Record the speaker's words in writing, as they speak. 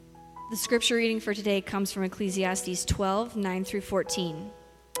The scripture reading for today comes from Ecclesiastes 12, 9 through 14.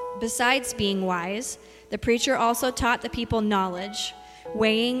 Besides being wise, the preacher also taught the people knowledge,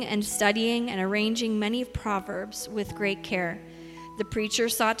 weighing and studying and arranging many proverbs with great care. The preacher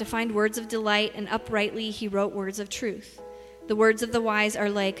sought to find words of delight, and uprightly he wrote words of truth. The words of the wise are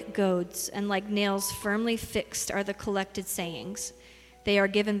like goads, and like nails firmly fixed are the collected sayings. They are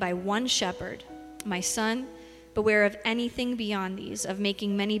given by one shepherd. My son, beware of anything beyond these. Of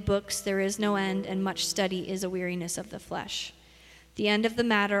making many books there is no end, and much study is a weariness of the flesh. The end of the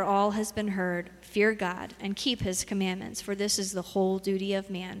matter all has been heard. Fear God and keep his commandments, for this is the whole duty of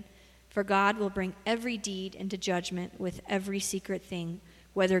man. For God will bring every deed into judgment with every secret thing,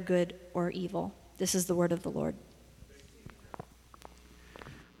 whether good or evil. This is the word of the Lord.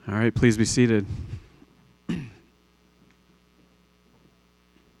 All right, please be seated.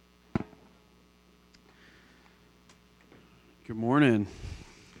 Good morning.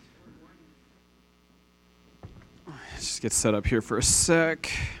 Let's just get set up here for a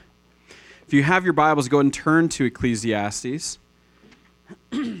sec. If you have your Bibles, go ahead and turn to Ecclesiastes.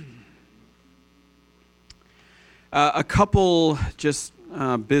 A couple just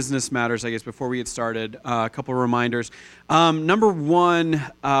business matters, I guess, before we get started. A couple reminders. Number one,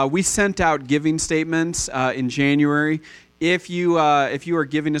 we sent out giving statements in January. If you are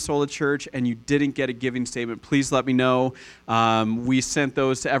giving to Sola Church and you didn't get a giving statement, please let me know. We sent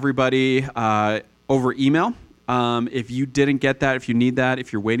those to everybody over email. If you didn't get that, if you need that,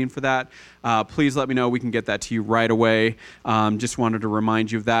 if you're waiting for that, please let me know. We can get that to you right away. Just wanted to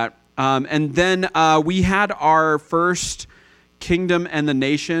remind you of that. And then we had our first Kingdom and the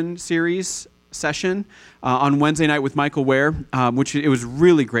Nation series session on Wednesday night with Michael Ware, which it was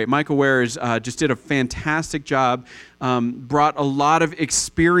really great. Michael Ware just did a fantastic job, brought a lot of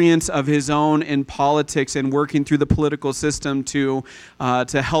experience of his own in politics and working through the political system to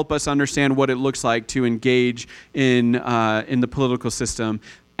help us understand what it looks like to engage in the political system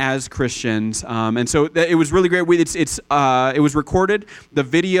as Christians, and so it was really great. It was recorded. The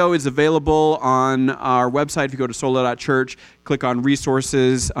video is available on our website. If you go to sola.church, click on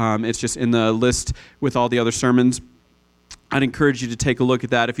resources. It's just in the list with all the other sermons. I'd encourage you to take a look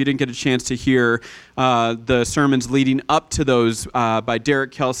at that. If you didn't get a chance to hear the sermons leading up to those by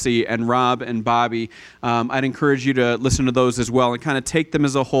Derek Kelsey and Rob and Bobby, I'd encourage you to listen to those as well and kind of take them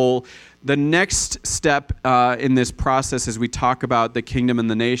as a whole. The next step in this process as we talk about the kingdom and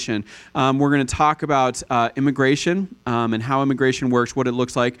the nation, we're going to talk about immigration and how immigration works, what it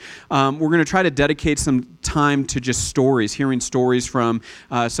looks like. We're going to try to dedicate some time to just stories, hearing stories from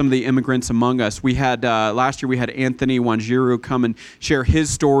some of the immigrants among us. We had last year we had Anthony Wanjiru come and share his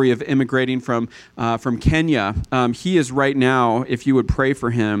story of immigrating from Kenya. He is right now, if you would pray for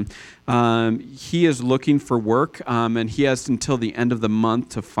him, he is looking for work, and he has until the end of the month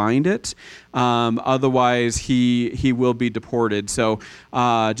to find it. Otherwise, he will be deported. So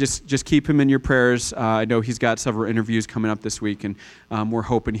just keep him in your prayers. I know he's got several interviews coming up this week, and we're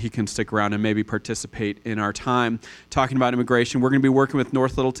hoping he can stick around and maybe participate in our time talking about immigration. We're going to be working with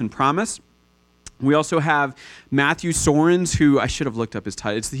North Littleton Promise. We also have Matthew Sorens, who I should have looked up his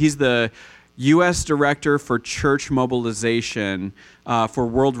title. He's the U.S. Director for Church Mobilization for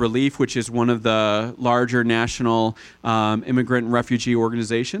World Relief, which is one of the larger national immigrant and refugee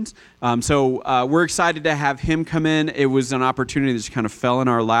organizations. So we're excited to have him come in. It was an opportunity that just kind of fell in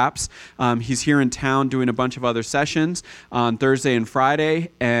our laps. He's here in town doing a bunch of other sessions on Thursday and Friday,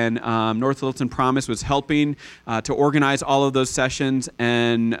 and North Littleton Promise was helping to organize all of those sessions,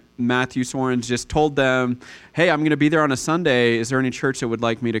 and Matthew Sorens just told them, hey, I'm going to be there on a Sunday. Is there any church that would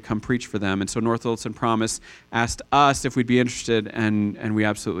like me to come preach for them? And so North Littleton Promise asked us if we'd be interested, and we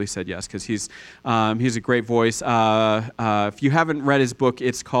absolutely said yes, because he's a great voice. If you haven't read his book,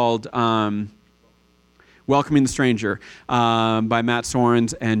 it's called Welcoming the Stranger by Matt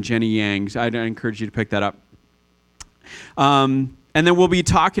Sorens and Jenny Yang. I'd encourage you to pick that up. And then we'll be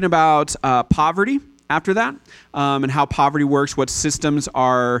talking about poverty after that, and how poverty works, what systems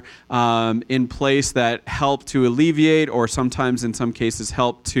are in place that help to alleviate, or sometimes in some cases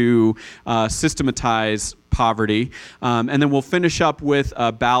help to systematize poverty. And then we'll finish up with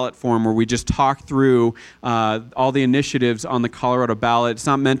a ballot form where we just talk through all the initiatives on the Colorado ballot. It's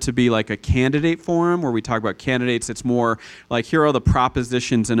not meant to be like a candidate forum where we talk about candidates. It's more like, here are the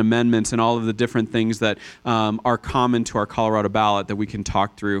propositions and amendments and all of the different things that are common to our Colorado ballot that we can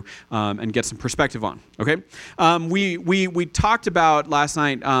talk through and get some perspective on. Okay? We talked about last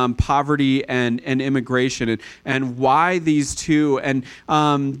night poverty and immigration and why these two. And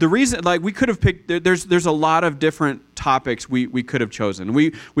the reason, like, we could have picked, there's a lot of different topics we could have chosen.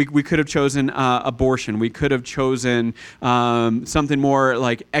 We could have chosen abortion. We could have chosen something more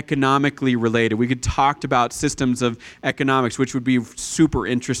like economically related. We could talked about systems of economics, which would be super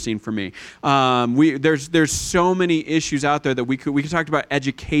interesting for me. There's so many issues out there that we could talk about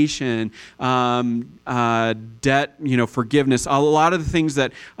education, debt, forgiveness, a lot of the things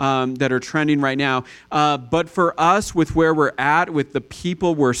that are trending right now. But for us, with where we're at, with the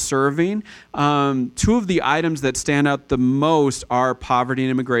people we're serving, two of the items that stand out the most are poverty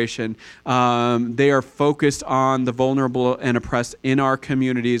and immigration. They are focused on the vulnerable and oppressed in our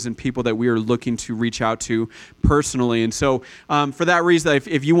communities and people that we are looking to reach out to personally. And so for that reason,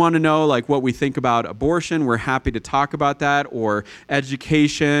 if you want to know like what we think about abortion, we're happy to talk about that, or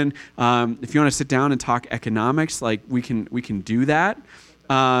education. If you want to sit down and talk economics, like we can do that.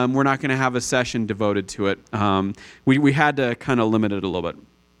 We're not going to have a session devoted to it. We had to kind of limit it a little bit.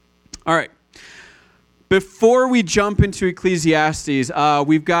 All right. Before we jump into Ecclesiastes,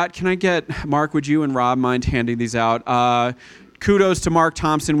 we've got, can I get, Mark, would you and Rob mind handing these out? Kudos to Mark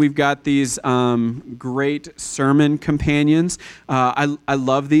Thompson. We've got these great sermon companions. I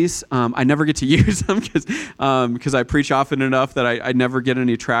love these. I never get to use them because I preach often enough that I never get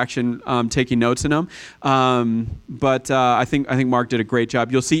any traction taking notes in them. But I think Mark did a great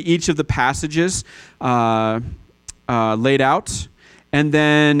job. You'll see each of the passages laid out. And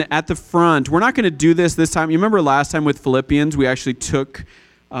then at the front, we're not going to do this time. You remember last time with Philippians, we actually took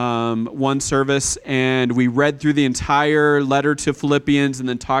one service and we read through the entire letter to Philippians and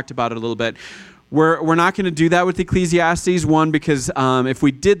then talked about it a little bit. We're not going to do that with Ecclesiastes, one, because if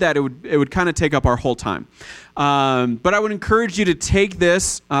we did that, it would kind of take up our whole time. But I would encourage you to take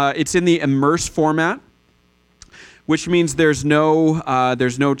this. It's in the Immerse format, which means there's no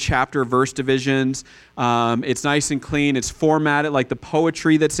chapter verse divisions. It's nice and clean. It's formatted like the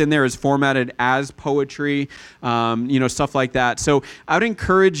poetry that's in there is formatted as poetry, stuff like that. So I would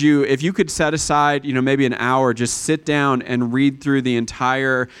encourage you, if you could set aside, maybe an hour, just sit down and read through the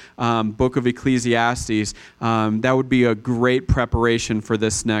entire book of Ecclesiastes. That would be a great preparation for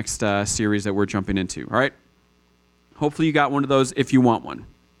this next series that we're jumping into. All right. Hopefully you got one of those if you want one.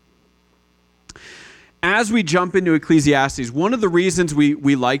 As we jump into Ecclesiastes, one of the reasons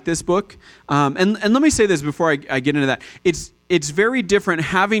we like this book, and let me say this before I get into that, it's very different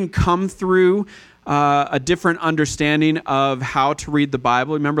having come through a different understanding of how to read the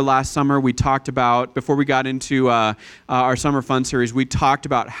Bible. Remember last summer we talked about, before we got into our Summer Fun series, we talked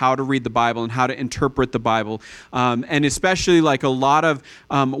about how to read the Bible and how to interpret the Bible, and especially like a lot of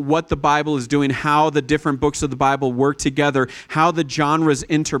what the Bible is doing, how the different books of the Bible work together, how the genres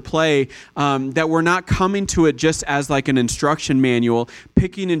interplay, that we're not coming to it just as like an instruction manual,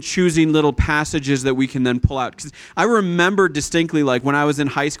 picking and choosing little passages that we can then pull out. 'Cause I remember distinctly like when I was in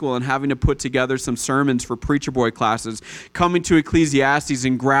high school and having to put together some sermons for Preacher Boy classes, coming to Ecclesiastes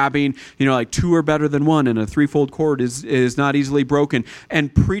and grabbing, like two are better than one and a threefold cord is not easily broken,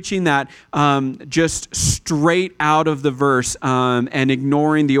 and preaching that just straight out of the verse and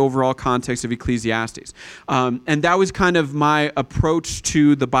ignoring the overall context of Ecclesiastes. And that was kind of my approach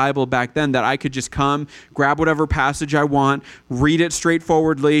to the Bible back then, that I could just come, grab whatever passage I want, read it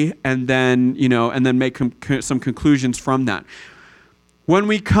straightforwardly, and then, make some conclusions from that. When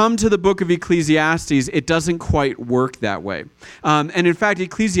we come to the book of Ecclesiastes, it doesn't quite work that way. And in fact,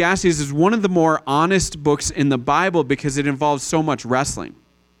 Ecclesiastes is one of the more honest books in the Bible because it involves so much wrestling.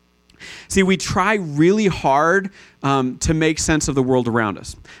 See, we try really hard to make sense of the world around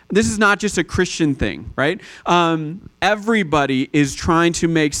us. This is not just a Christian thing, right? Everybody is trying to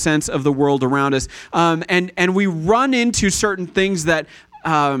make sense of the world around us. And we run into certain things that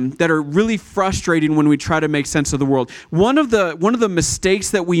are really frustrating when we try to make sense of the world. One of the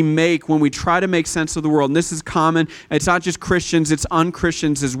mistakes that we make when we try to make sense of the world, and this is common, it's not just Christians, it's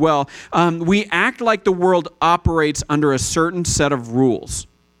un-Christians as well, we act like the world operates under a certain set of rules.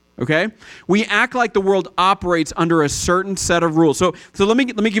 Okay? We act like the world operates under a certain set of rules. So let me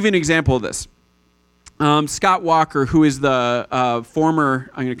give you an example of this. Scott Walker, who is the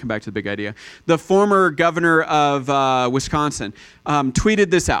former, I'm going to come back to the big idea, the former governor of Wisconsin, tweeted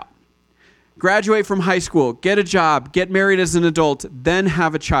this out. Graduate from high school, get a job, get married as an adult, then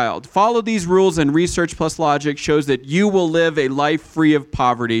have a child. Follow these rules, and research plus logic shows that you will live a life free of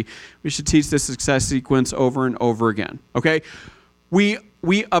poverty. We should teach this success sequence over and over again. Okay?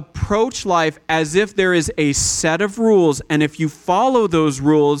 We approach life as if there is a set of rules, and if you follow those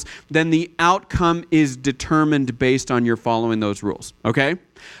rules, then the outcome is determined based on your following those rules, okay?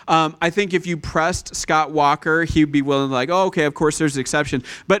 I think if you pressed Scott Walker, he'd be willing to like, oh, okay, of course there's exceptions.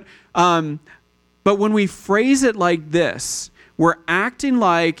 But when we phrase it like this, we're acting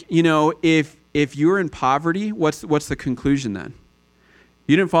like, if if you're in poverty, what's the conclusion then?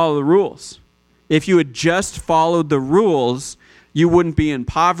 You didn't follow the rules. If you had just followed the rules, you wouldn't be in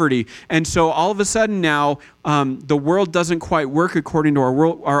poverty. And so all of a sudden now, the world doesn't quite work according to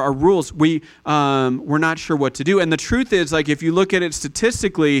our rules. We're not sure what to do. And the truth is, like, if you look at it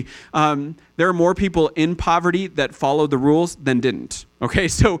statistically, there are more people in poverty that followed the rules than didn't. Okay,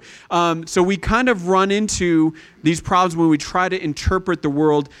 so we kind of run into these problems when we try to interpret the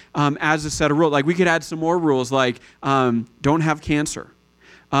world as a set of rules. Like, we could add some more rules, like don't have cancer.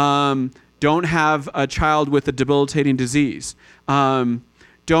 Don't have a child with a debilitating disease.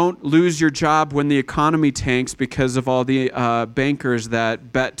 Don't lose your job when the economy tanks because of all the bankers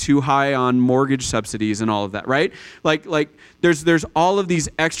that bet too high on mortgage subsidies and all of that, right? Like there's all of these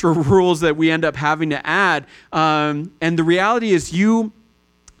extra rules that we end up having to add. And the reality is you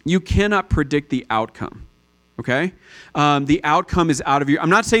cannot predict the outcome. Okay? The outcome is out of your...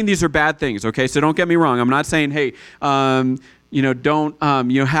 I'm not saying these are bad things, okay? So don't get me wrong. I'm not saying, hey, don't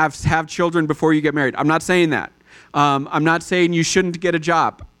have children before you get married. I'm not saying that. I'm not saying you shouldn't get a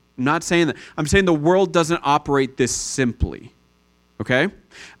job. I'm not saying that. I'm saying the world doesn't operate this simply. Okay?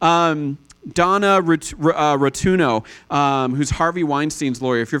 Donna Rotuno, who's Harvey Weinstein's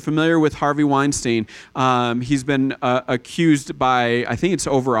lawyer. If you're familiar with Harvey Weinstein, he's been accused by, I think it's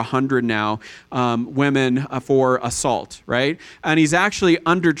over 100 now, women for assault, right? And he's actually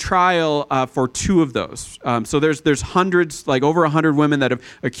under trial for 2 of those. So there's hundreds, like over 100 women that have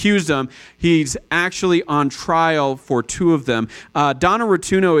accused him. He's actually on trial for 2 of them. Donna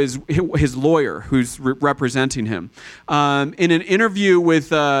Rotuno is his lawyer who's representing him. In an interview with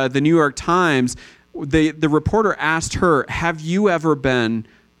the New York Times, the reporter asked her, have you ever been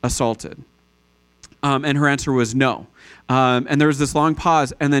assaulted? And her answer was no. And there was this long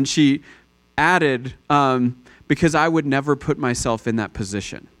pause, and then she added, because I would never put myself in that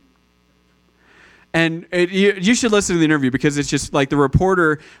position. And you should listen to the interview, because it's just like the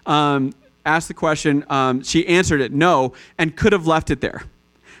reporter asked the question, she answered it no, and could have left it there.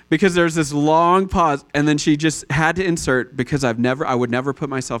 Because there's this long pause, and then she just had to insert, because I would never put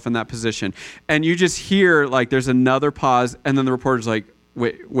myself in that position. And you just hear, like, there's another pause, and then the reporter's like,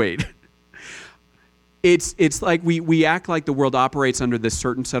 wait. It's like we act like the world operates under this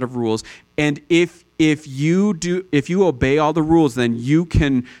certain set of rules, and if you obey all the rules, then you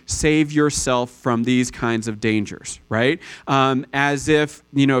can save yourself from these kinds of dangers, right? As if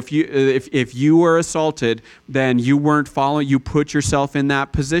if you were assaulted, then you weren't following. You put yourself in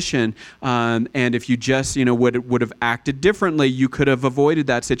that position, and if you just would have acted differently, you could have avoided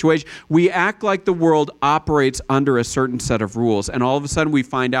that situation. We act like the world operates under a certain set of rules, and all of a sudden we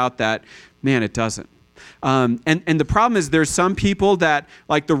find out that, man, it doesn't. And the problem is there's some people that,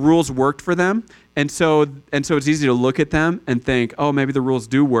 like, the rules worked for them, and so it's easy to look at them and think, oh, maybe the rules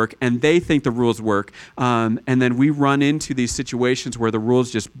do work, and they think the rules work, and then we run into these situations where the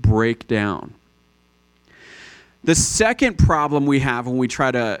rules just break down. The second problem we have when we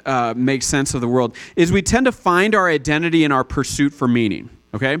try to make sense of the world is we tend to find our identity in our pursuit for meaning,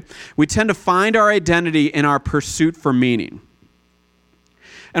 okay? We tend to find our identity in our pursuit for meaning.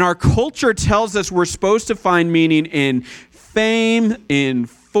 And our culture tells us we're supposed to find meaning in fame, in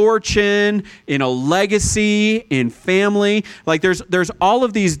fortune, in a legacy, in family. Like there's all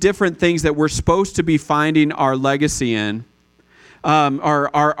of these different things that we're supposed to be finding our legacy in,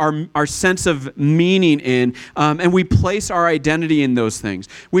 our sense of meaning in, and we place our identity in those things.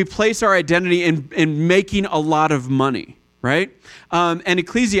 We place our identity in making a lot of money, right? And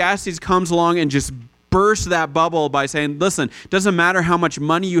Ecclesiastes comes along and just burst that bubble by saying, listen, doesn't matter how much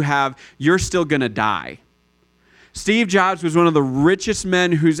money you have, you're still going to die. Steve Jobs was one of the richest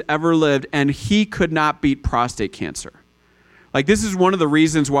men who's ever lived, and he could not beat prostate cancer. Like, this is one of the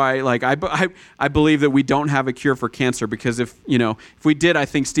reasons why, like, I believe that we don't have a cure for cancer, because if we did, I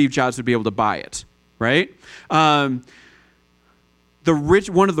think Steve Jobs would be able to buy it, right? One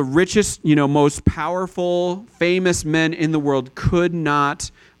of the richest, most powerful, famous men in the world could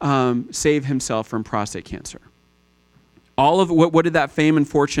not save himself from prostate cancer. All of what did that fame and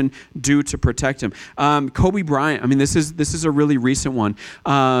fortune do to protect him? Kobe Bryant, I mean, this is a really recent one,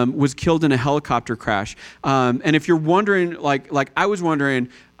 was killed in a helicopter crash. And if you're wondering, like I was wondering,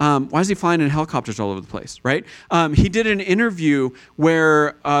 why is he flying in helicopters all over the place, right? He did an interview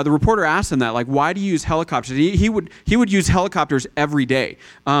where the reporter asked him that, like, why do you use helicopters? He would use helicopters every day.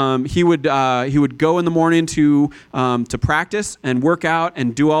 He would go in the morning to practice and work out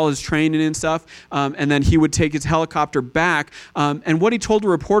and do all his training and stuff, and then he would take his helicopter back. And what he told the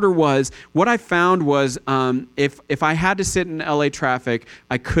reporter was, what I found was, if I had to sit in LA traffic,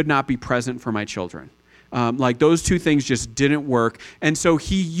 I could not be present for my children. Like those two things just didn't work. And so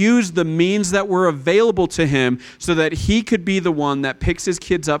he used the means that were available to him so that he could be the one that picks his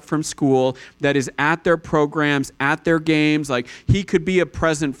kids up from school, that is at their programs, at their games. Like he could be a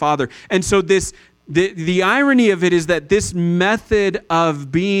present father. And so the irony of it is that this method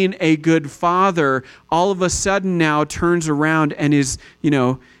of being a good father all of a sudden now turns around and is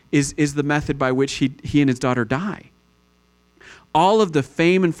the method by which he and his daughter die. All of the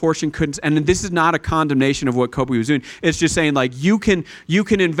fame and fortune couldn't, and this is not a condemnation of what Kobe was doing. It's just saying like you can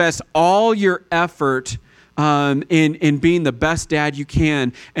invest all your effort in being the best dad you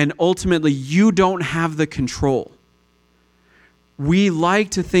can, and ultimately you don't have the control. We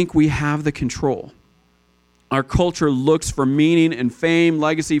like to think we have the control. Our culture looks for meaning and fame,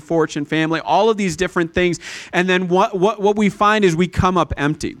 legacy, fortune, family, all of these different things. And then what we find is we come up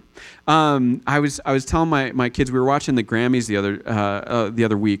empty. I was telling my kids, we were watching the Grammys the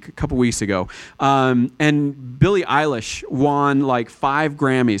other week, a couple weeks ago, and Billie Eilish won like 5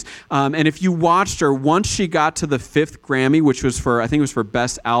 Grammys. And if you watched her, once she got to the 5th Grammy, which was I think it was for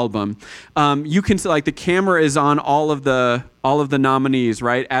Best Album, you can see like the camera is on all of the nominees,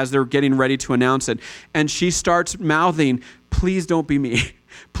 right, as they're getting ready to announce it, and she starts mouthing, "Please don't be me,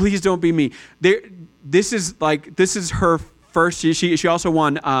 please don't be me." This is her first. She also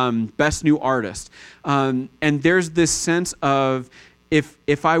won Best New Artist, and there's this sense of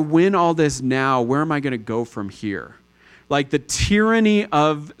if I win all this now, where am I going to go from here? Like the tyranny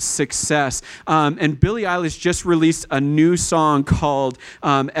of success. And Billie Eilish just released a new song called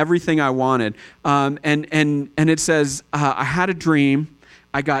 "Everything I Wanted," and it says, "I had a dream,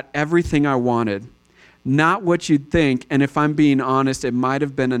 I got everything I wanted, not what you'd think, and if I'm being honest, it might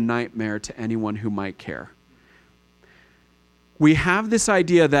have been a nightmare to anyone who might care." We have this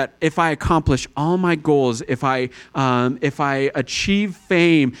idea that if I accomplish all my goals, if I achieve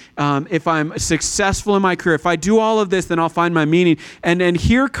fame, if I'm successful in my career, if I do all of this, then I'll find my meaning. And then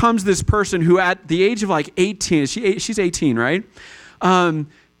here comes this person who at the age of like 18, she's 18, right?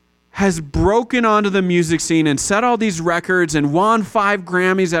 Has broken onto the music scene and set all these records and won 5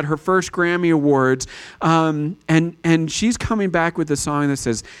 Grammys at her first Grammy Awards. And she's coming back with a song that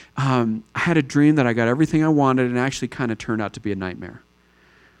says, I had a dream that I got everything I wanted, and actually kind of turned out to be a nightmare.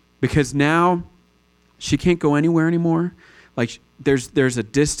 Because now she can't go anywhere anymore. Like there's a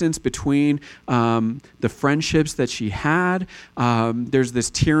distance between the friendships that she had. There's this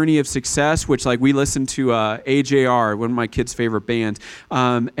tyranny of success, which like we listened to AJR, one of my kids' favorite bands,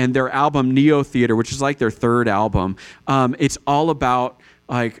 and their album Neo Theater, which is like their 3rd album. It's all about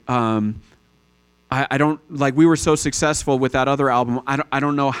like I don't like we were so successful with that other album. I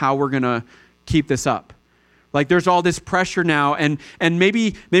don't know how we're gonna keep this up. Like there's all this pressure now, and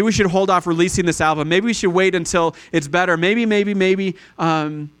maybe we should hold off releasing this album. Maybe we should wait until it's better. Maybe.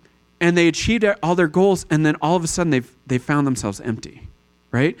 And they achieved all their goals, and then all of a sudden they found themselves empty,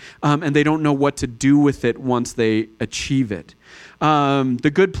 right? And they don't know what to do with it once they achieve it.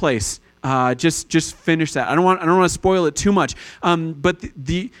 The Good Place. Just finish that. I don't want to spoil it too much. But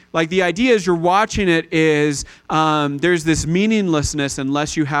the idea is you're watching it is there's this meaninglessness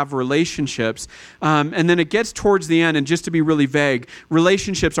unless you have relationships, and then it gets towards the end, and just to be really vague,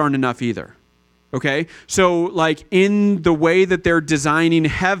 relationships aren't enough either. Okay, so like in the way that they're designing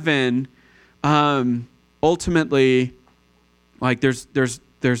heaven, ultimately, like there's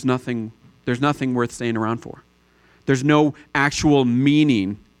nothing worth staying around for. There's no actual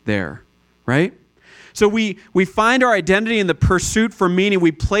meaning there. Right? So we find our identity in the pursuit for meaning.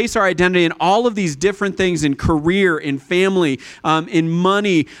 We place our identity in all of these different things, in career, in family, in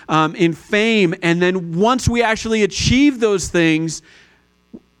money, in fame. And then once we actually achieve those things,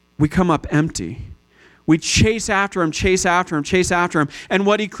 we come up empty. We chase after him. And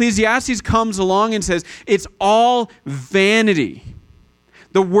what Ecclesiastes comes along and says, it's all vanity.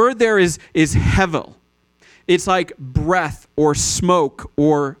 The word there is hevel. It's like breath or smoke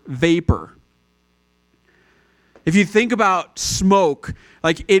or vapor. If you think about smoke,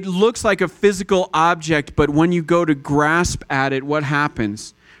 like it looks like a physical object, but when you go to grasp at it, what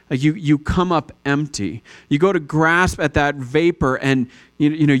happens? Like you come up empty. You go to grasp at that vapor, and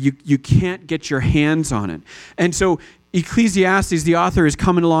you can't get your hands on it. And so Ecclesiastes, the author, is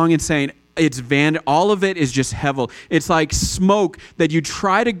coming along and saying, it's all of it is just hevel. It's like smoke that you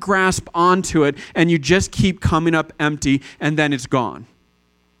try to grasp onto it, and you just keep coming up empty, and then it's gone.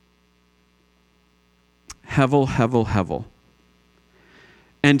 Hevel.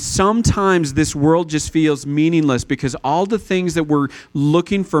 And sometimes this world just feels meaningless because all the things that we're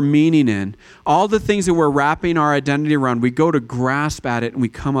looking for meaning in, all the things that we're wrapping our identity around, we go to grasp at it and we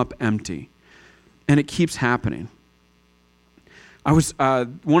come up empty. And it keeps happening. I was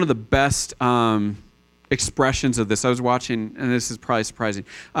one of the best expressions of this. I was watching, and this is probably surprising,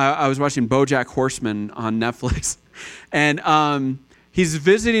 I was watching BoJack Horseman on Netflix, and he's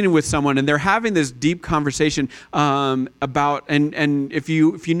visiting with someone, and they're having this deep conversation about, and if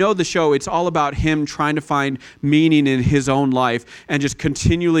you know the show, it's all about him trying to find meaning in his own life and just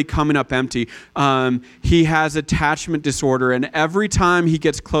continually coming up empty. He has attachment disorder, and every time he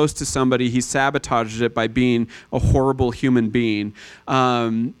gets close to somebody, he sabotages it by being a horrible human being,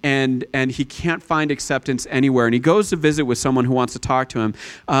 and he can't find acceptance anywhere. And he goes to visit with someone who wants to talk to him,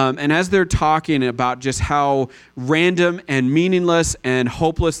 and as they're talking about just how random and meaningless and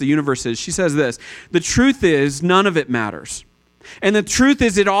hopeless the universe is, she says this: the truth is, none of it matters. And the truth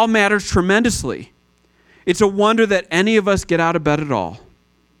is, it all matters tremendously. It's a wonder that any of us get out of bed at all,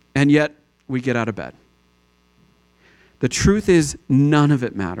 and yet we get out of bed. The truth is, none of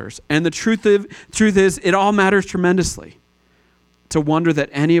it matters. And the truth is, it all matters tremendously. It's a wonder that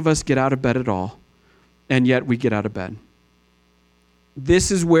any of us get out of bed at all, and yet we get out of bed.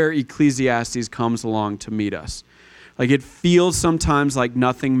 This is where Ecclesiastes comes along to meet us. Like, it feels sometimes like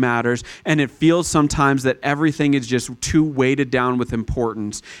nothing matters, and it feels sometimes that everything is just too weighted down with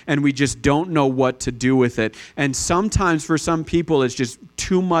importance, and we just don't know what to do with it. And sometimes for some people, it's just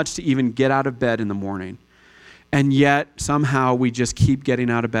too much to even get out of bed in the morning. And yet, somehow, we just keep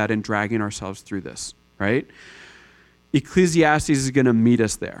getting out of bed and dragging ourselves through this, right? Ecclesiastes is going to meet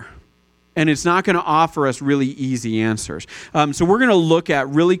us there. And it's not going to offer us really easy answers. So we're going to look at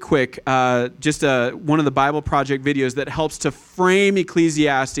really quick just one of the Bible Project videos that helps to frame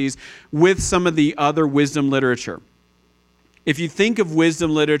Ecclesiastes with some of the other wisdom literature. If you think of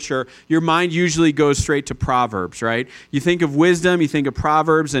wisdom literature, your mind usually goes straight to Proverbs, right? You think of wisdom, you think of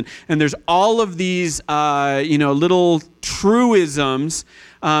Proverbs, and there's all of these little truisms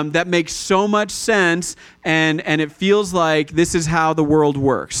that make so much sense, and it feels like this is how the world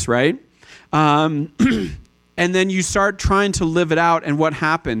works, right? And then you start trying to live it out, and what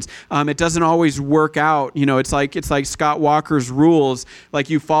happens? It doesn't always work out. You know, it's like Scott Walker's rules. Like,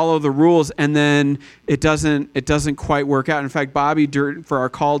 you follow the rules, and then it doesn't quite work out. In fact, Bobby, for our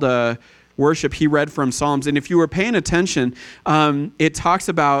call to worship, he read from Psalms, and if you were paying attention, it talks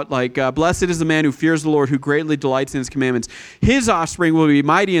about blessed is the man who fears the Lord, who greatly delights in his commandments. His offspring will be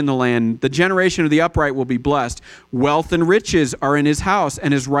mighty in the land. The generation of the upright will be blessed. Wealth and riches are in his house,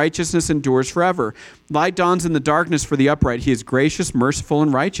 and his righteousness endures forever. Light dawns in the darkness for the upright. He is gracious, merciful,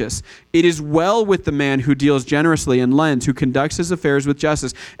 and righteous. It is well with the man who deals generously and lends, who conducts his affairs with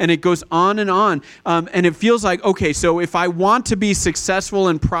justice. And it goes on. And it feels like, okay, so if I want to be successful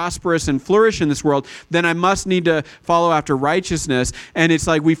and prosperous and flourish in this world, then I must need to follow after righteousness. And it's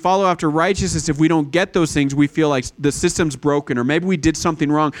like we follow after righteousness. If we don't get those things, we feel like the system's broken, or maybe we did something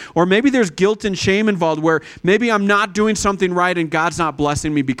wrong, or maybe there's guilt and shame involved where maybe I'm not doing something right and God's not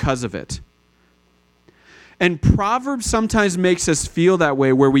blessing me because of it. And Proverbs sometimes makes us feel that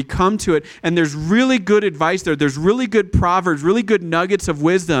way, where we come to it and there's really good advice there. There's really good Proverbs, really good nuggets of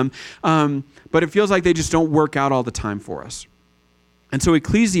wisdom, but it feels like they just don't work out all the time for us. And so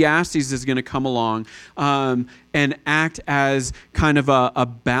Ecclesiastes is going to come along and act as kind of a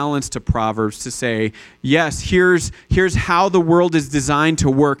balance to Proverbs to say, yes, here's how the world is designed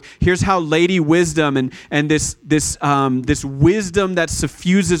to work. Here's how Lady Wisdom and this wisdom that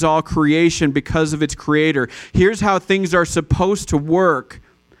suffuses all creation because of its creator. Here's how things are supposed to work.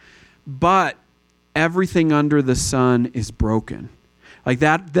 But everything under the sun is broken. Like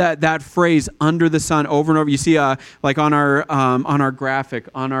that phrase, under the sun, over and over. You see, like on our graphic,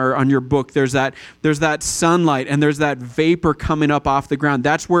 on your book, there's that sunlight and there's that vapor coming up off the ground.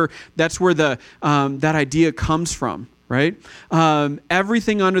 That's where the that idea comes from, right?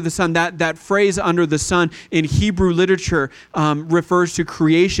 Everything under the sun. That phrase, under the sun, in Hebrew literature refers to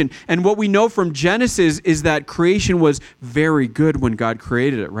creation. And what we know from Genesis is that creation was very good when God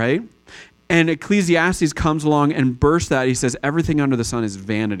created it, right? And Ecclesiastes comes along and bursts that. He says, everything under the sun is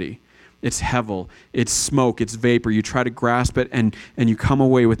vanity. It's hevel. It's smoke. It's vapor. You try to grasp it, and you come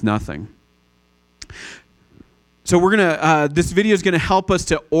away with nothing. So this video is going to help us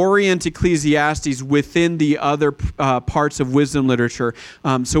to orient Ecclesiastes within the other parts of wisdom literature,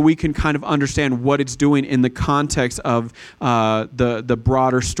 so we can kind of understand what it's doing in the context of the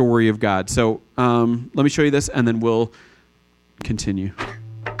broader story of God. So let me show you this, and then we'll continue.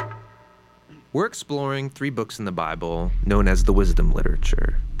 We're exploring 3 books in the Bible known as the wisdom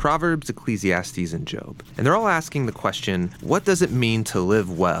literature: Proverbs, Ecclesiastes, and Job. And they're all asking the question, what does it mean to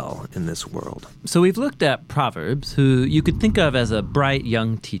live well in this world? So we've looked at Proverbs, who you could think of as a bright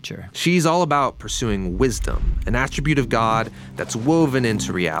young teacher. She's all about pursuing wisdom, an attribute of God that's woven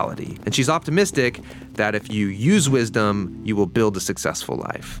into reality. And she's optimistic that if you use wisdom, you will build a successful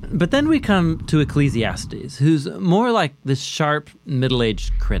life. But then we come to Ecclesiastes, who's more like this sharp,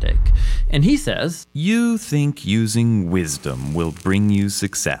 middle-aged critic. And he says, You think using wisdom will bring you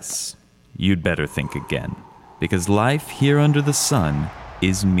success. You'd better think again, because life here under the sun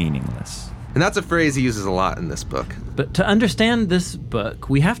is meaningless. And that's a phrase he uses a lot in this book. But to understand this book,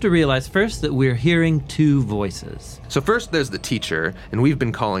 we have to realize first that we're hearing two voices. So first there's the teacher, and we've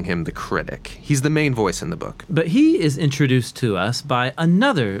been calling him the critic. He's the main voice in the book. But he is introduced to us by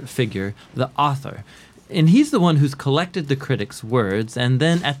another figure, the author. And he's the one who's collected the critic's words and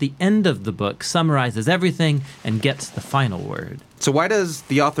then at the end of the book summarizes everything and gets the final word. So why does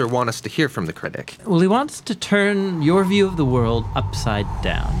the author want us to hear from the critic? Well, he wants to turn your view of the world upside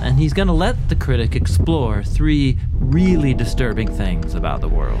down, and he's going to let the critic explore three really disturbing things about the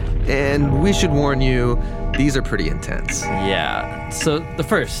world. And we should warn you, these are pretty intense. Yeah. So the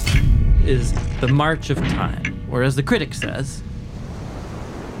first is the march of time, or as the critic says,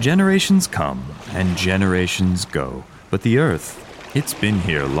 Generations come and generations go, but the earth, it's been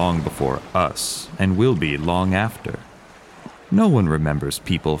here long before us and will be long after. No one remembers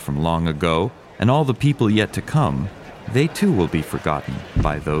people from long ago, and all the people yet to come, they too will be forgotten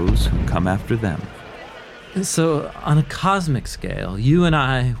by those who come after them. So, on a cosmic scale, you and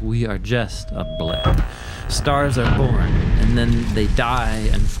I, we are just a blip. Stars are born, and then they die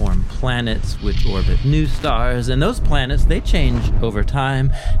and form planets which orbit new stars, and those planets, they change over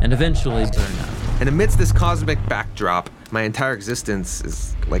time and eventually burn up. And amidst this cosmic backdrop, my entire existence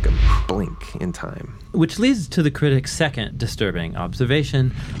is like a blink in time. Which leads to the critic's second disturbing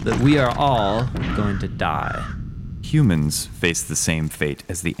observation, that we are all going to die. Humans face the same fate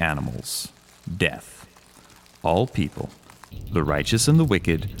as the animals, death. All people, the righteous and the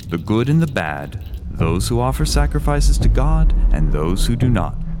wicked, the good and the bad, those who offer sacrifices to God and those who do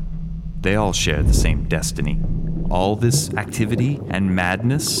not. They all share the same destiny. All this activity and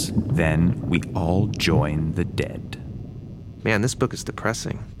madness, then we all join the dead. Man, this book is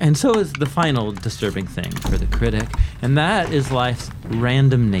depressing. And so is the final disturbing thing for the critic, and that is life's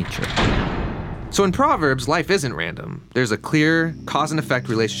random nature. So in Proverbs, life isn't random. There's a clear cause and effect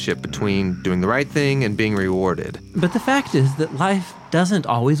relationship between doing the right thing and being rewarded. But the fact is that life doesn't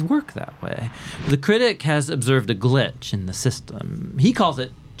always work that way. The critic has observed a glitch in the system. He calls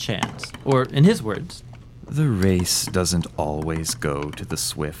it chance, or in his words, The race doesn't always go to the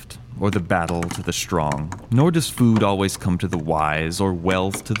swift, or the battle to the strong, nor does food always come to the wise, or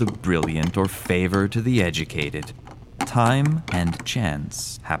wealth to the brilliant, or favor to the educated. Time and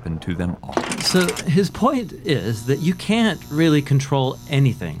chance happen to them all. So his point is that you can't really control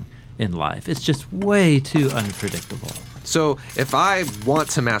anything in life. It's just way too unpredictable. So if I want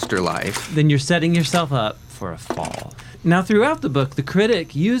to master life, Then you're setting yourself up for a fall. Now, throughout the book, the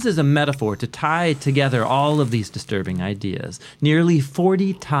critic uses a metaphor to tie together all of these disturbing ideas. Nearly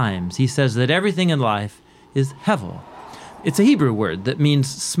 40 times he says that everything in life is hevel. It's a Hebrew word that means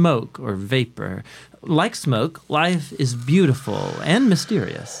smoke or vapor. Like smoke, life is beautiful and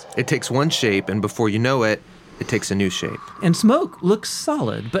mysterious. it takes one shape, and before you know it, it takes a new shape. And smoke looks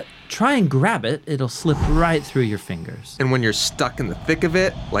solid, but try and grab it, it'll slip right through your fingers. And when you're stuck in the thick of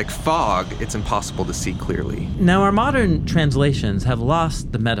it, like fog, it's impossible to see clearly. Now, our modern translations have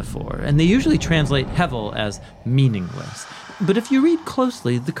lost the metaphor, and they usually translate hevel as meaningless. But if you read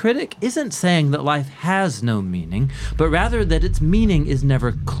closely, the critic isn't saying that life has no meaning, but rather that its meaning is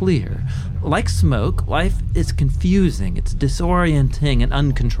never clear. Like smoke, life is confusing, it's disorienting and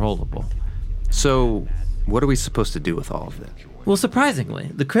uncontrollable. So what are we supposed to do with all of this? Well, surprisingly,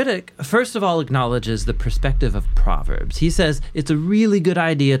 the critic first of all acknowledges the perspective of Proverbs. He says it's a really good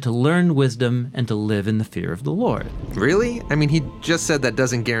idea to learn wisdom and to live in the fear of the Lord. Really? I mean, he just said that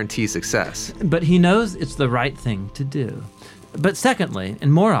doesn't guarantee success. But he knows it's the right thing to do. But secondly,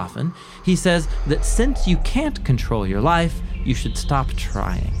 and more often, he says that since you can't control your life, you should stop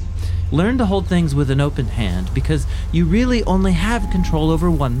trying. Learn to hold things with an open hand because you really only have control over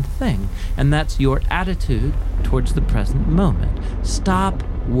one thing, and that's your attitude towards the present moment. Stop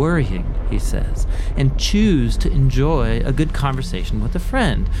worrying, he says, and choose to enjoy a good conversation with a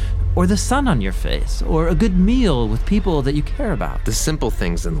friend, or the sun on your face, or a good meal with people that you care about. The simple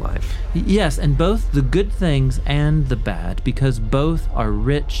things in life. Yes, and both the good things and the bad, because both are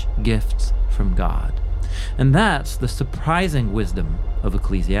rich gifts from God. And that's the surprising wisdom of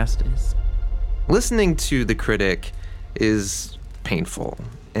Ecclesiastes. Listening to the critic is painful.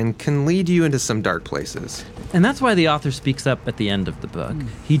 and can lead you into some dark places. And that's why the author speaks up at the end of the book.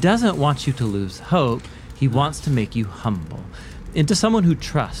 He doesn't want you to lose hope. He wants to make you humble into someone who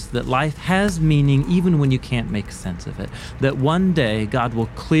trusts that life has meaning even when you can't make sense of it, that one day God will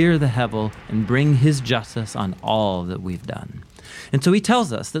clear the hevel and bring his justice on all that we've done. And so he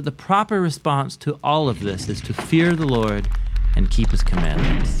tells us that the proper response to all of this is to fear the Lord and keep his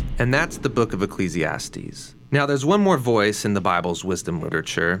commandments. And that's the book of Ecclesiastes. Now, there's one more voice in the Bible's wisdom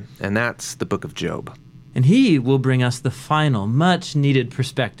literature, and that's the book of Job. And he will bring us the final, much-needed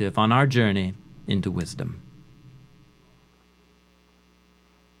perspective on our journey into wisdom.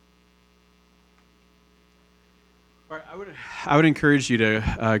 I would encourage you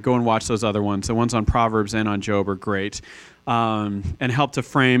to go and watch those other ones. The ones on Proverbs and on Job are great, and help to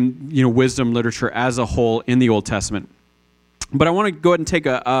frame wisdom literature as a whole in the Old Testament. But I want to go ahead and take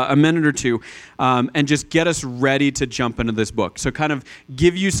a minute or two and just get us ready to jump into this book. So kind of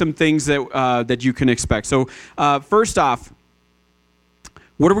give you some things that you can expect. So first off,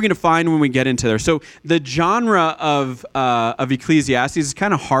 what are we going to find when we get into there? So the genre of Ecclesiastes is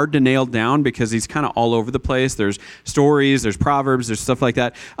kind of hard to nail down because he's kind of all over the place. There's stories, there's proverbs, there's stuff like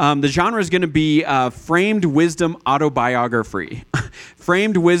that. The genre is going to be framed wisdom autobiography.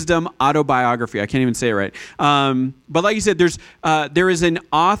 Framed wisdom autobiography. I can't even say it right. But like you said, there is an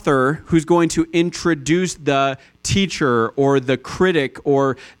author who's going to introduce the teacher or the critic,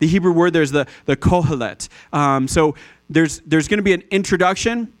 or the Hebrew word there's the kohelet. So there's going to be an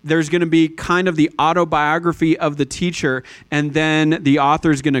introduction. There's going to be kind of the autobiography of the teacher, and then the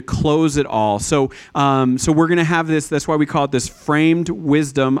author is going to close it all. So we're going to have this. That's why we call it this framed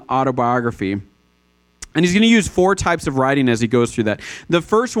wisdom autobiography. And he's going to use 4 types of writing as he goes through that. The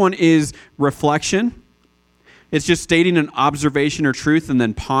first one is reflection. It's just stating an observation or truth and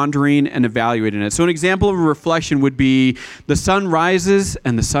then pondering and evaluating it. So an example of a reflection would be the sun rises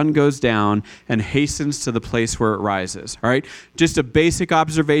and the sun goes down and hastens to the place where it rises. All right? Just a basic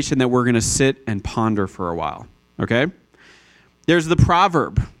observation that we're going to sit and ponder for a while. Okay? There's the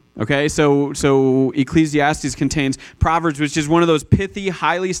proverb. Okay, so Ecclesiastes contains Proverbs, which is one of those pithy,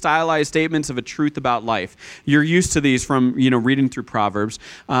 highly stylized statements of a truth about life. You're used to these from reading through Proverbs.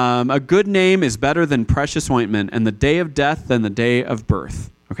 A good name is better than precious ointment, and the day of death than the day of birth.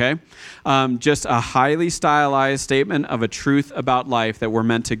 Okay, just a highly stylized statement of a truth about life that we're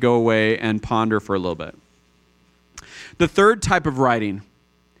meant to go away and ponder for a little bit. The third type of writing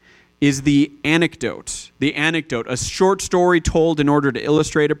is the anecdote. The anecdote, a short story told in order to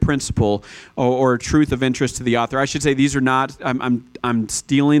illustrate a principle or a truth of interest to the author. I should say these are not, I'm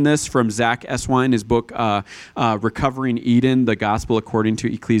stealing this from Zach Eswine, his book, Recovering Eden, the Gospel According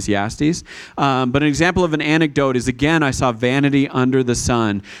to Ecclesiastes. But an example of an anecdote is, again, I saw vanity under the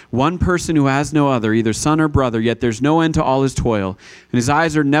sun. One person who has no other, either son or brother, yet there's no end to all his toil. And his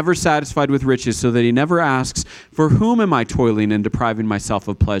eyes are never satisfied with riches, so that he never asks, for whom am I toiling and depriving myself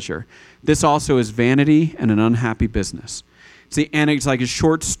of pleasure? This also is vanity and an unhappy business. It's like a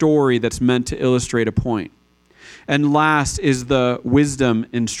short story that's meant to illustrate a point. And last is the wisdom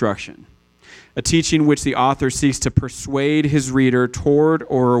instruction, a teaching which the author seeks to persuade his reader toward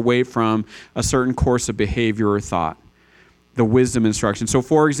or away from a certain course of behavior or thought. The wisdom instruction. So,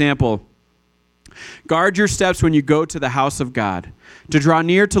 for example, guard your steps when you go to the house of God. To draw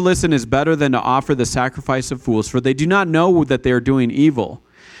near to listen is better than to offer the sacrifice of fools, for they do not know that they are doing evil.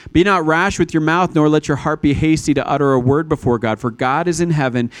 Be not rash with your mouth, nor let your heart be hasty to utter a word before God. For God is in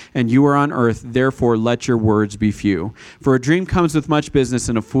heaven, and you are on earth. Therefore, let your words be few. For a dream comes with much business,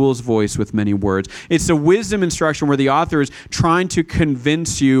 and a fool's voice with many words. It's a wisdom instruction where the author is trying to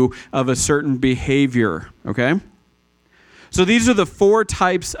convince you of a certain behavior. Okay? So these are the 4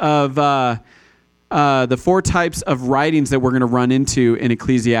 types of writings that we're going to run into in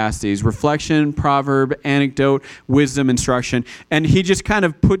Ecclesiastes: reflection, proverb, anecdote, wisdom, instruction. And he just kind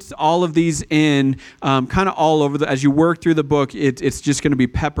of puts all of these in kind of all over. As you work through the book, it's just going to be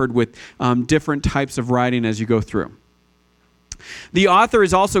peppered with different types of writing as you go through. The author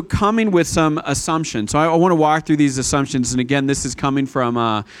is also coming with some assumptions. So I want to walk through these assumptions. And again, this is coming from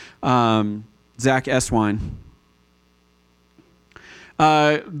Zach Eswine.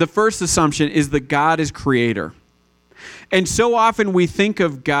 The first assumption is that God is creator. And so often we think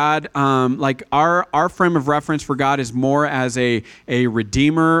of God, like our frame of reference for God is more as a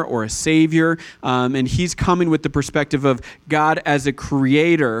redeemer or a savior. And he's coming with the perspective of God as a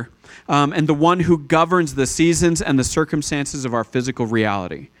creator and the one who governs the seasons and the circumstances of our physical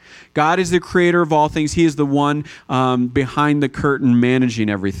reality. God is the creator of all things. He is the one behind the curtain managing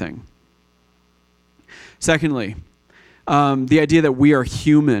everything. Secondly, the idea that we are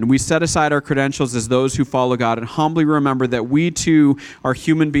human. We set aside our credentials as those who follow God and humbly remember that we too are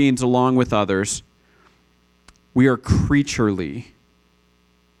human beings along with others. We are creaturely.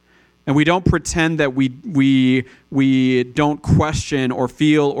 And we don't pretend that we don't question or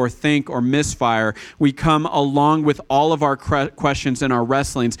feel or think or misfire. We come along with all of our questions and our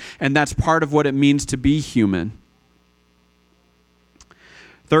wrestlings, and that's part of what it means to be human.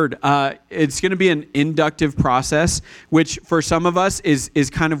 Third, it's going to be an inductive process, which for some of us is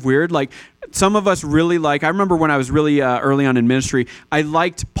kind of weird. Like some of us really I remember when I was really early on in ministry, I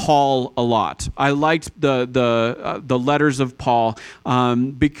liked Paul a lot. I liked the letters of Paul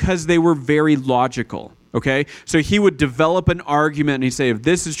because they were very logical. Okay, so he would develop an argument and he'd say, if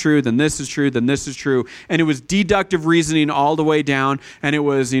this is true, then this is true, then this is true. And it was deductive reasoning all the way down. And it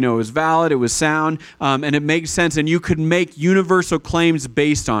was, it was valid, it was sound, and it makes sense. And you could make universal claims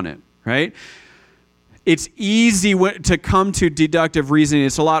based on it, right? It's easy to come to deductive reasoning.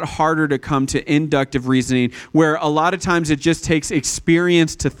 It's a lot harder to come to inductive reasoning, where a lot of times it just takes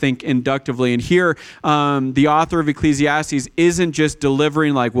experience to think inductively. And here, the author of Ecclesiastes isn't just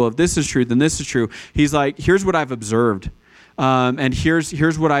delivering like, well, if this is true, then this is true. He's like, here's what I've observed. And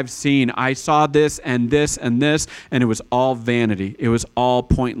here's what I've seen. I saw this and this and this, and it was all vanity. It was all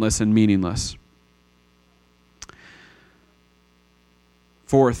pointless and meaningless.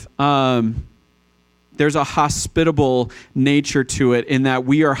 Fourth, there's a hospitable nature to it in that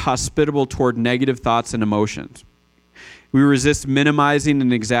we are hospitable toward negative thoughts and emotions. We resist minimizing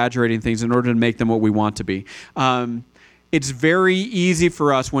and exaggerating things in order to make them what we want to be. It's very easy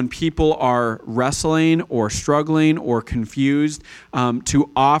for us when people are wrestling or struggling or confused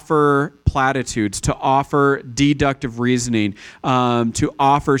to offer platitudes, to offer deductive reasoning, to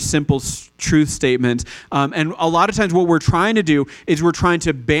offer simple truth statements. And a lot of times what we're trying to do is we're trying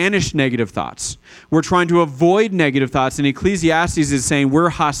to banish negative thoughts. We're trying to avoid negative thoughts. And Ecclesiastes is saying we're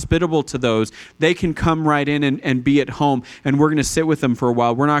hospitable to those. They can come right in and be at home, and we're going to sit with them for a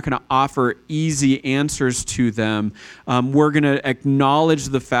while. We're not going to offer easy answers to them. We're going to acknowledge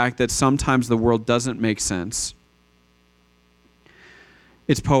the fact that sometimes the world doesn't make sense.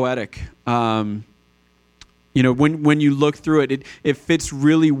 It's poetic. When you look through it, it fits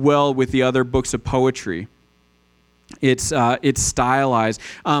really well with the other books of poetry. It's stylized.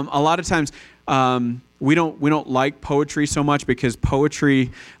 A lot of times we don't like poetry so much because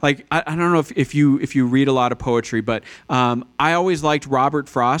poetry, like I don't know if you read a lot of poetry, but I always liked Robert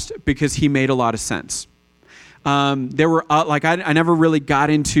Frost because he made a lot of sense. There were I never really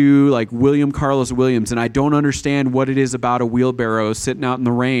got into like William Carlos Williams, and I don't understand what it is about a wheelbarrow sitting out in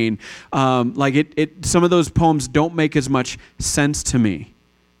the rain. Some of those poems don't make as much sense to me,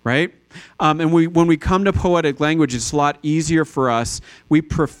 right? And when we come to poetic language, it's a lot easier for us. We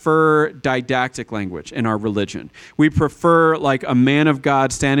prefer didactic language in our religion. We prefer like a man of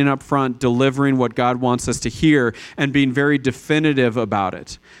God standing up front, delivering what God wants us to hear and being very definitive about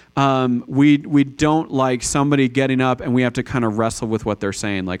it. We don't like somebody getting up and we have to kind of wrestle with what they're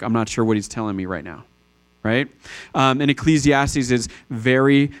saying. Like, I'm not sure what he's telling me right now. Right? And Ecclesiastes is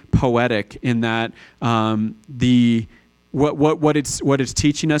very poetic in that what it's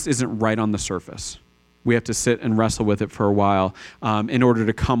teaching us isn't right on the surface. We have to sit and wrestle with it for a while in order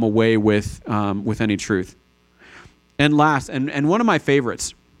to come away with any truth. And last, and one of my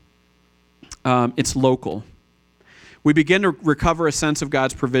favorites, it's local. We begin to recover a sense of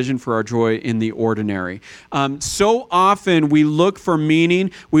God's provision for our joy in the ordinary. So often we look for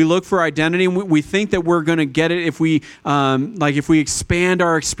meaning, we look for identity, and we think that we're going to get it if we expand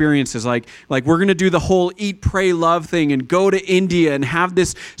our experiences. Like we're going to do the whole eat, pray, love thing and go to India and have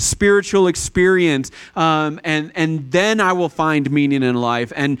this spiritual experience, and then I will find meaning in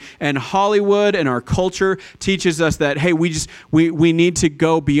life. And Hollywood and our culture teaches us that, hey, we need to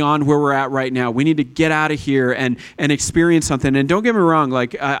go beyond where we're at right now. We need to get out of here and experience something. And don't get me wrong,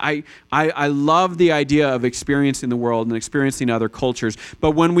 like I love the idea of experiencing the world and experiencing other cultures.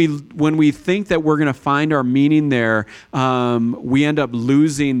 But when we think that we're going to find our meaning there, we end up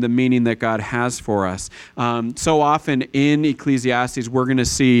losing the meaning that God has for us. So often in Ecclesiastes, we're going to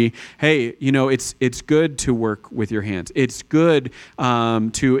see, hey, it's good to work with your hands. It's good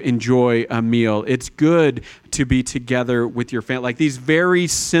to enjoy a meal. It's good to be together with your family. Like these very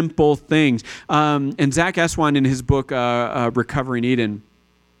simple things. And Zach Eswine in his book, Recovering Eden,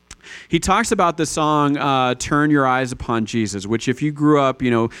 he talks about the song, Turn Your Eyes Upon Jesus, which if you grew up,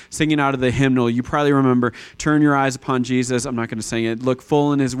 singing out of the hymnal, you probably remember, turn your eyes upon Jesus. I'm not going to sing it. Look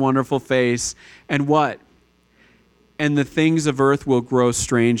full in his wonderful face. And what? and the things of earth will grow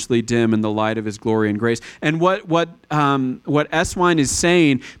strangely dim in the light of his glory and grace. And what Eswine is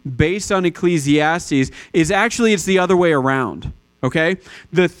saying, based on Ecclesiastes, is actually it's the other way around. Okay?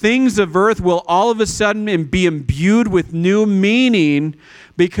 The things of earth will all of a sudden be imbued with new meaning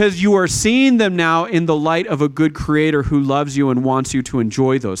because you are seeing them now in the light of a good creator who loves you and wants you to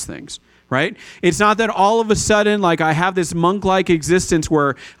enjoy those things. Right? It's not that all of a sudden, like, I have this monk-like existence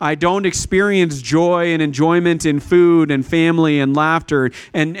where I don't experience joy and enjoyment in food and family and laughter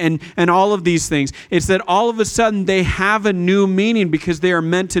and all of these things. It's that all of a sudden they have a new meaning because they are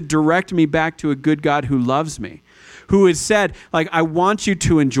meant to direct me back to a good God who loves me, who has said, like, I want you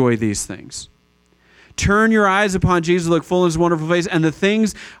to enjoy these things. Turn your eyes upon Jesus, look full in his wonderful face, and the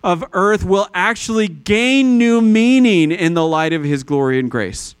things of earth will actually gain new meaning in the light of his glory and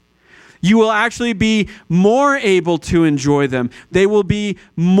grace. You will actually be more able to enjoy them. They will be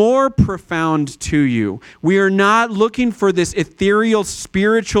more profound to you. We are not looking for this ethereal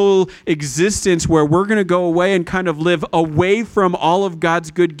spiritual existence where we're going to go away and kind of live away from all of God's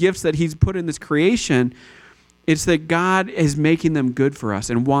good gifts that he's put in this creation. It's that God is making them good for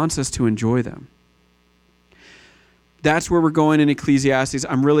us and wants us to enjoy them. That's where we're going in Ecclesiastes.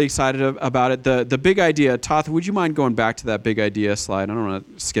 I'm really excited about it. The big idea, Toth, would you mind going back to that big idea slide? I don't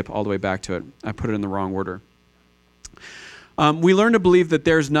want to skip all the way back to it. I put it in the wrong order. We learn to believe that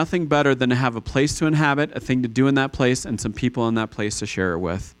there's nothing better than to have a place to inhabit, a thing to do in that place, and some people in that place to share it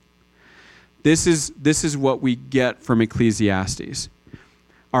with. This is what we get from Ecclesiastes.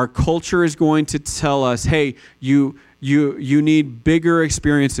 Our culture is going to tell us, hey, you need bigger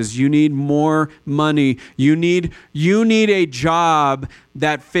experiences. You need more money. You need a job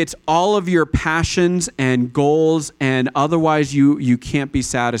that fits all of your passions and goals, and otherwise you can't be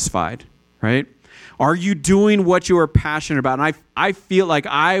satisfied, right? Are you doing what you are passionate about? And I feel like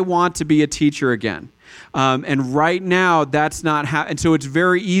I want to be a teacher again. And right now, that's not and so it's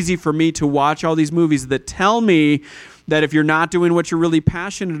very easy for me to watch all these movies that tell me that if you're not doing what you're really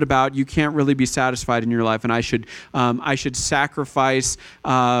passionate about, you can't really be satisfied in your life. And I should sacrifice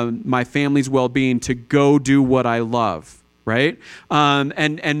my family's well-being to go do what I love, right?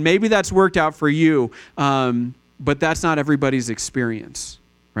 And maybe that's worked out for you, but that's not everybody's experience,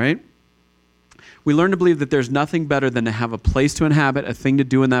 right? We learn to believe that there's nothing better than to have a place to inhabit, a thing to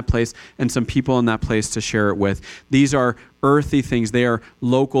do in that place, and some people in that place to share it with. These are earthy things. They are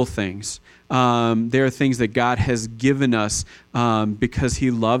local things. They are things that God has given us because he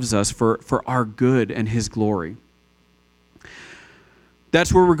loves us for our good and his glory.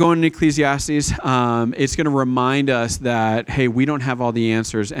 That's where we're going in Ecclesiastes. It's going to remind us that, hey, we don't have all the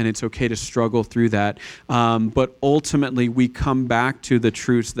answers, and it's okay to struggle through that. But ultimately, we come back to the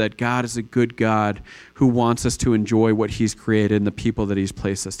truths that God is a good God who wants us to enjoy what he's created and the people that he's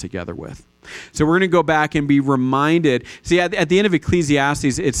placed us together with. So we're going to go back and be reminded. See, at the end of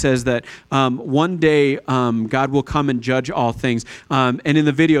Ecclesiastes, it says that one day God will come and judge all things. And in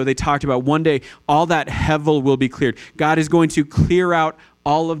the video, they talked about one day all that hevel will be cleared. God is going to clear out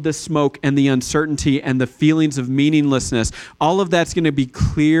all of the smoke and the uncertainty and the feelings of meaninglessness. All of that's going to be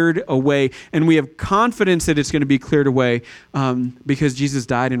cleared away. And we have confidence that it's going to be cleared away because Jesus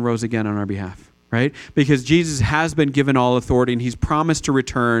died and rose again on our behalf. Right? Because Jesus has been given all authority and he's promised to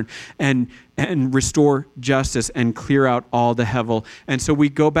return and restore justice and clear out all the hevel. And so we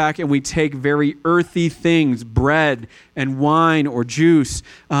go back and we take very earthy things, bread and wine or juice,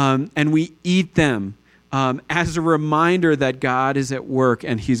 and we eat them as a reminder that God is at work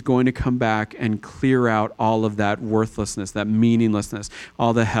and he's going to come back and clear out all of that worthlessness, that meaninglessness,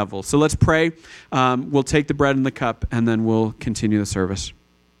 all the hevel. So let's pray. We'll take the bread and the cup and then we'll continue the service.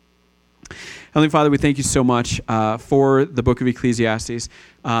 Heavenly Father, we thank you so much for the book of Ecclesiastes.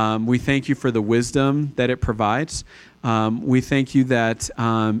 We thank you for the wisdom that it provides. We thank you that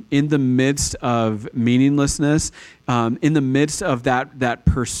in the midst of meaninglessness, in the midst of that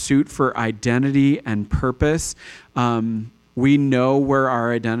pursuit for identity and purpose, we know where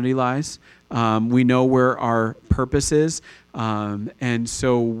our identity lies. We know where our purpose is. And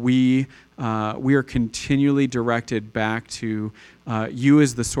so we are continually directed back to you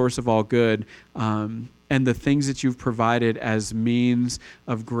as the source of all good, and the things that you've provided as means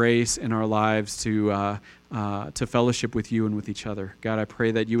of grace in our lives to fellowship with you and with each other. God, I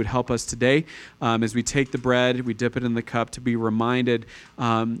pray that you would help us today as we take the bread, we dip it in the cup, to be reminded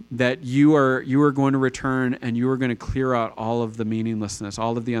that you are going to return and you are going to clear out all of the meaninglessness,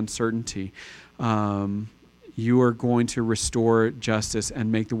 all of the uncertainty. You are going to restore justice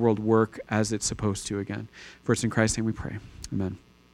and make the world work as it's supposed to again. For it's in Christ's name we pray. Amen.